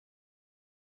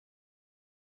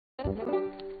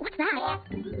What's that?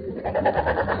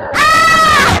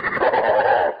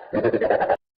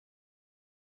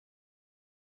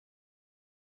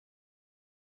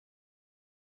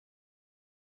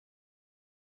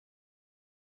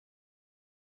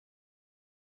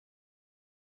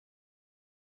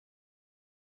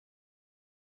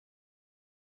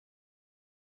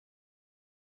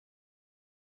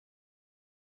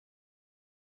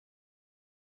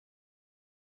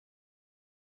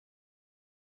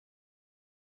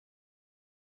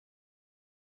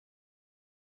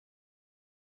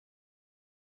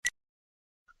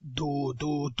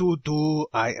 Do,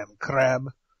 I am Crab.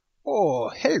 Oh,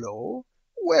 hello.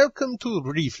 Welcome to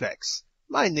Reflex.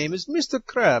 My name is Mr.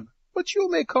 Crab, but you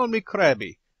may call me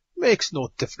Krabby. Makes no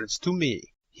difference to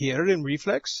me. Here in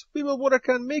Reflex, we will work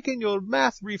on making your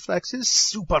math reflexes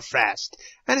super fast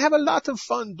and have a lot of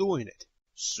fun doing it.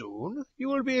 Soon, you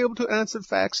will be able to answer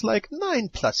facts like 9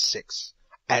 plus 6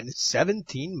 and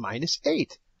 17 minus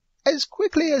 8 as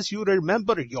quickly as you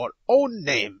remember your own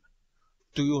name.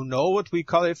 Do you know what we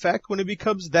call a fact when it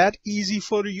becomes that easy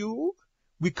for you?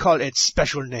 We call it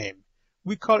special name.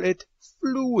 We call it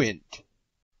fluent.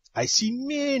 I see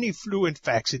many fluent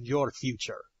facts in your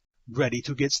future. Ready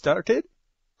to get started?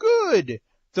 Good!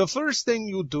 The first thing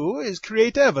you do is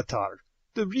create Avatar,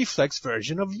 the reflex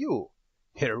version of you.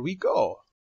 Here we go.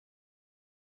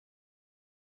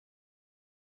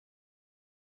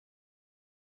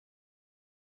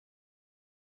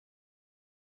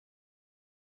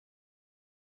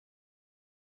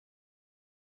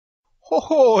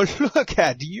 Oh, look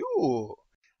at you!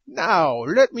 Now,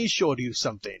 let me show you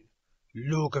something.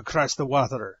 Look across the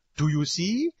water. Do you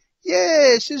see?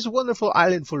 Yes, this wonderful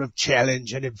island full of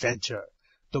challenge and adventure.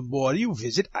 The more you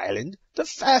visit island, the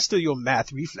faster your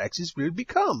math reflexes will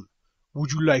become.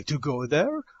 Would you like to go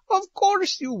there? Of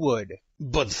course you would.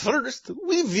 But first,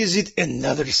 we visit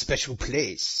another special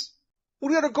place.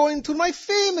 We are going to my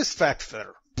famous fact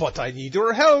fair, but I need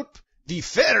your help. The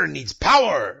fair needs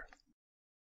power.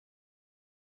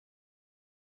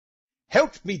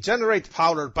 Help me generate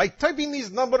power by typing these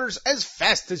numbers as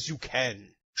fast as you can.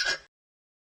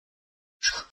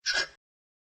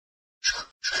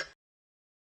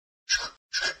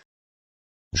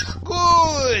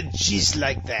 Good, just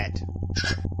like that.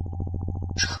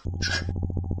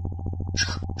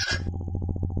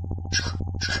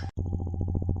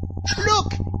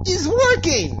 Look, it's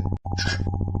working.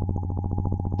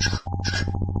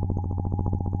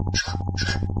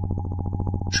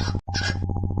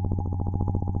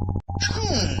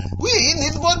 We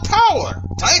need more power.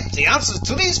 Type the answers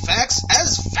to these facts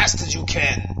as fast as you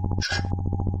can.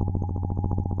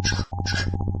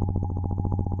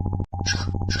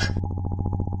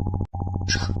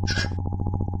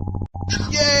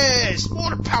 Yes,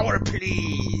 more power,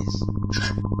 please.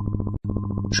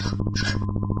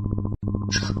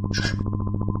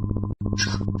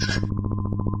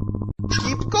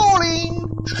 Keep going.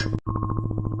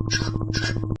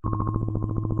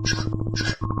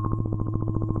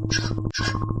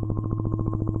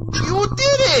 You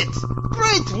did it!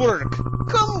 Great work!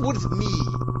 Come with me.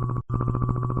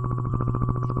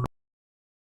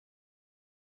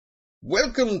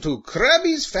 Welcome to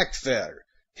Krabby's Fact Fair.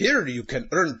 Here you can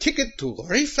earn ticket to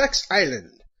Reflex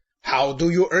Island. How do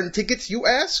you earn tickets, you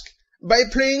ask? By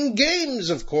playing games,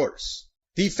 of course.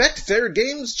 The Fact Fair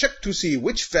games check to see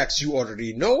which facts you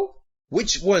already know,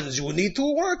 which ones you need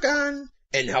to work on,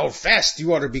 and how fast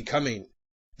you are becoming.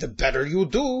 The better you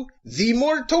do, the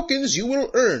more tokens you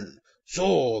will earn.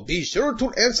 So be sure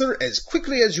to answer as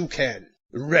quickly as you can.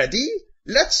 Ready?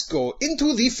 Let's go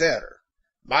into the fair.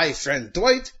 My friend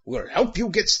Dwight will help you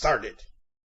get started.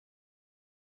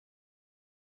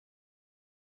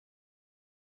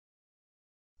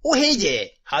 Oh, hey there.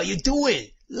 How you doing?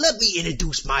 Let me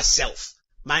introduce myself.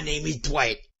 My name is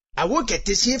Dwight. I work at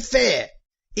this here fair.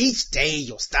 Each day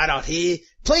you'll start out here,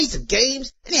 play some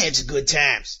games, and have some good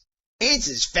times.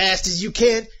 Answer as fast as you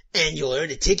can, and you'll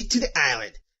earn a ticket to the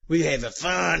island. We'll have a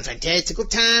fun, fantastical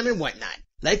time and whatnot,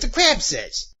 like the crab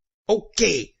says.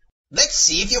 Okay, let's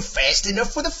see if you're fast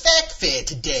enough for the fact fair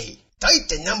today. Type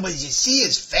the numbers you see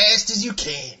as fast as you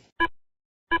can.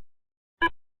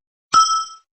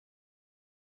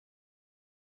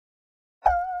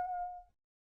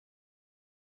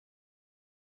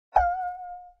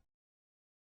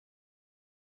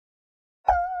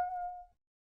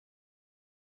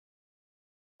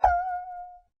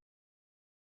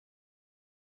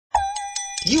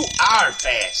 You are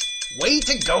fast. Way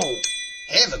to go.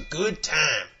 Have a good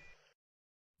time.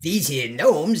 These here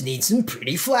gnomes need some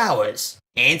pretty flowers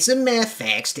and some math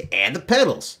facts to add the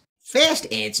petals.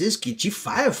 Fast answers get you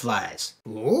fireflies.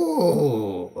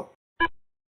 Ooh.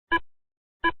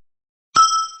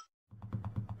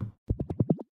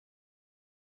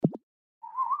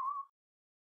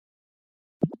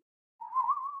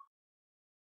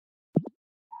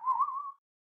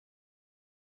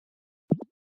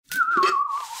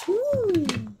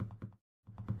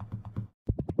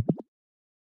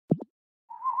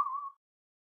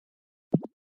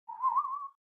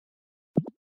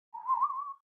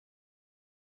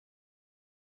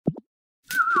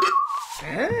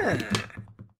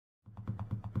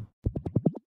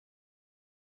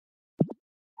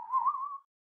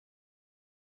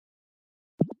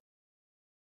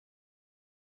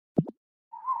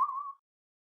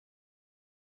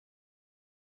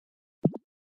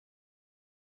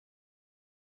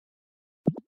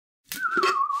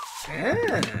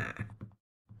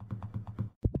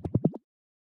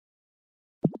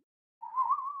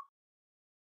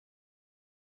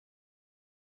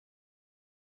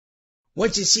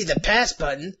 Once you see the pass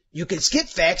button, you can skip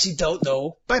facts you don't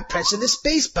know by pressing the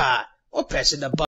space bar or pressing the button